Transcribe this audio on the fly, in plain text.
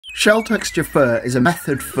Shell texture fur is a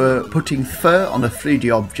method for putting fur on a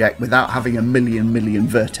 3D object without having a million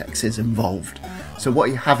vertexes involved. So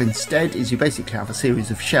what you have instead is you basically have a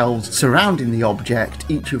series of shells surrounding the object,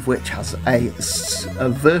 each of which has a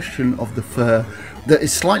version of the fur that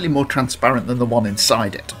is slightly more transparent than the one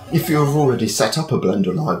inside it. If you have already set up a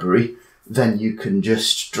Blender library, then you can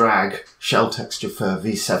just drag Shell texture fur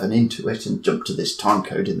v7 into it and jump to this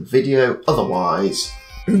timecode in the video. Otherwise,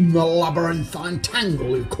 in the labyrinthine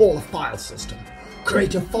tangle you call a file system,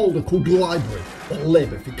 create a folder called library, or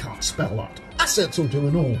lib if you can't spell that. Assets will do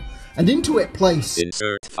and all. And into it place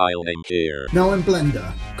insert file name here. Now in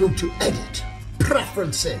Blender, go to Edit,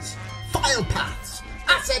 Preferences, File Paths,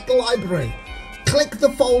 Asset Library. Click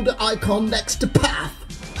the folder icon next to Path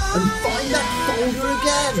and find that folder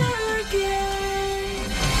again.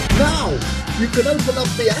 Now you can open up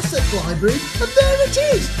the Asset Library and there it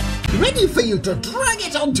is, ready for you to drag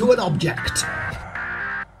it onto an object.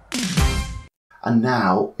 And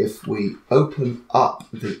now if we open up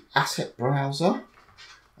the Asset Browser,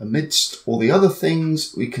 amidst all the other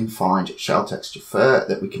things, we can find Shell texture fur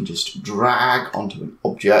that we can just drag onto an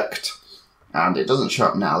object. And it doesn't show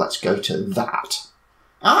up now. Let's go to that.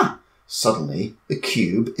 Suddenly the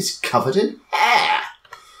cube is covered in hair.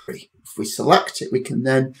 If we select it, we can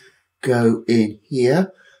then go in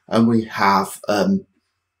here and we have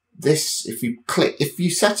this. If you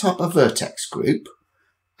set up a vertex group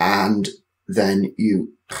and then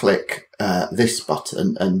you click this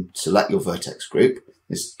button and select your vertex group,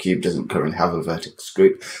 this cube doesn't currently have a vertex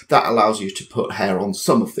group. That allows you to put hair on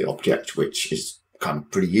some of the object, which is kind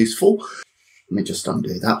of pretty useful. Let me just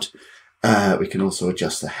undo that. We can also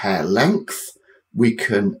adjust the hair length. We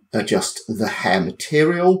can adjust the hair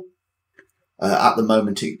material. At the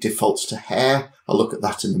moment, it defaults to hair. I'll look at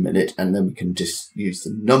that in a minute. And then we can just use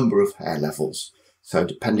the number of hair levels. So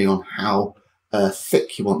depending on how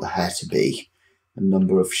thick you want the hair to be, a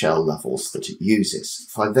number of shell levels that it uses.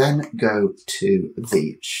 If I then go to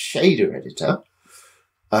the shader editor,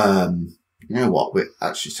 you know what,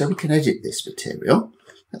 so we can edit this material.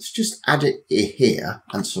 Let's just add it here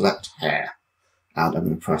and select hair. And I'm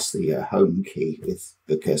going to press the home key with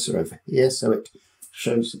the cursor over here so it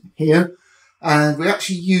shows it here. And we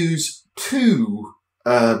actually use two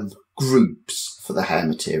groups for the hair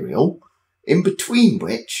material, in between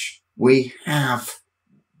which we have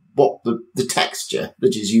what the texture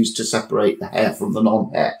that is used to separate the hair from the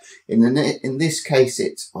non-hair. In this case,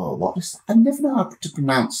 it's, what is that? I never know how to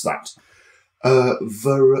pronounce that.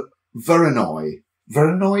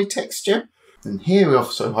 Voronoi texture. And here we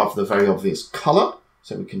also have the very obvious colour,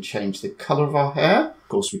 so we can change the colour of our hair. Of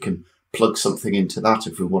course, we can plug something into that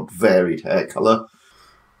if we want varied hair colour.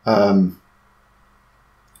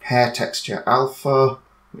 Hair texture alpha,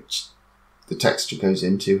 which the texture goes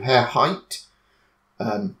into. Hair height.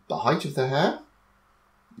 The height of the hair,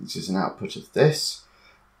 this is an output of this,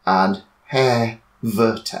 and hair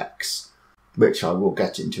vertex, which I will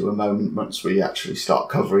get into a moment once we actually start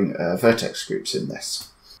covering vertex groups in this.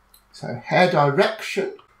 So hair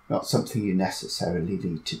direction, not something you necessarily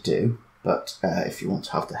need to do, but if you want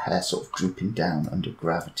to have the hair sort of drooping down under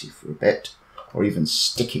gravity for a bit, or even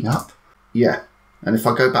sticking up, yeah. And if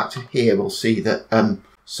I go back to here, we'll see that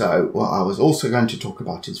so what I was also going to talk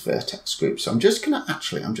about is vertex groups. So I'm just going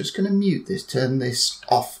to mute this, turn this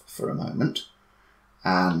off for a moment.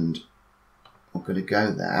 And we're going to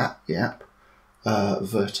go there, yep.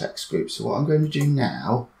 Vertex groups. So what I'm going to do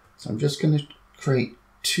now, so I'm just going to create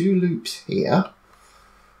two loops here.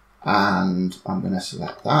 And I'm going to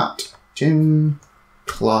select that. Gym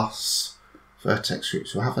plus vertex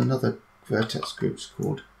groups. We'll have another vertex groups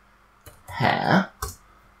called hair.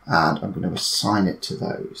 And I'm going to assign it to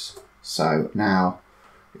those. So now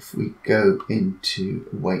if we go into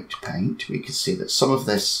weight paint, we can see that some of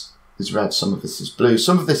this is red, some of this is blue,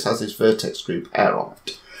 some of this has this vertex group hair on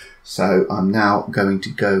it. So I'm now going to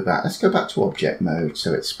go back, let's go back to object mode,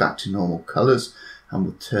 so it's back to normal colours, and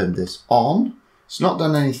we'll turn this on. It's not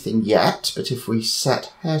done anything yet, but if we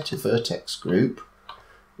set hair to vertex group,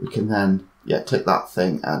 we can then, click that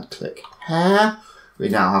thing and click hair. We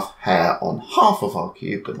now have hair on half of our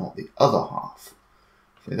cube, but not the other half.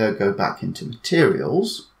 If we then go back into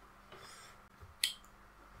materials,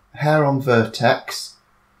 hair on vertex,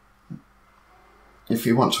 if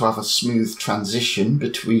you want to have a smooth transition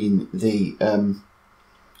between the,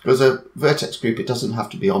 because a vertex group, it doesn't have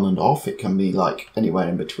to be on and off, it can be like anywhere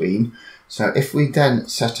in between. So if we then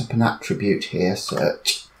set up an attribute here,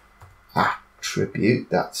 search attribute,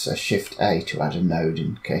 that's a Shift A to add a node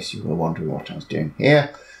in case you were wondering what I was doing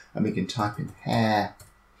here, and we can type in hair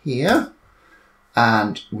here,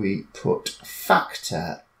 and we put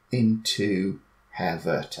factor into hair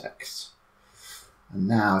vertex. And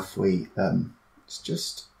now if we, it's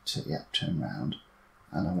just to, turn around,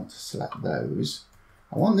 and I want to select those.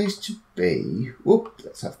 I want these to be, whoop,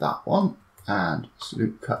 let's have that one, and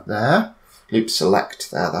loop cut there, loop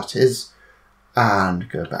select there, that is, and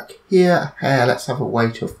go back here, hair, let's have a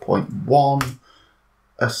weight of 0.1,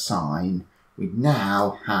 assign. We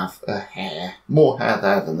now have a hair, more hair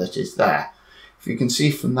there than that is there. If you can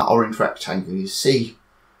see from that orange rectangle, you see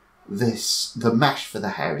this, the mesh for the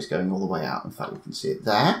hair is going all the way out. In fact, we can see it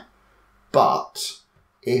there. But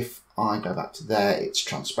if I go back to there, it's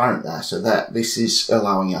transparent there. So that this is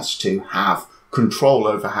allowing us to have control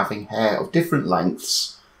over having hair of different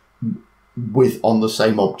lengths on the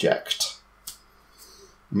same object.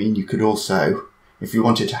 I mean, you could also, if you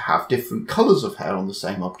wanted to have different colours of hair on the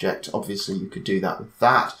same object, obviously you could do that with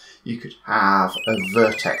that. You could have a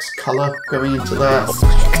vertex colour going into there.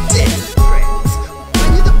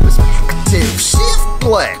 Shift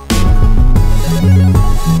left.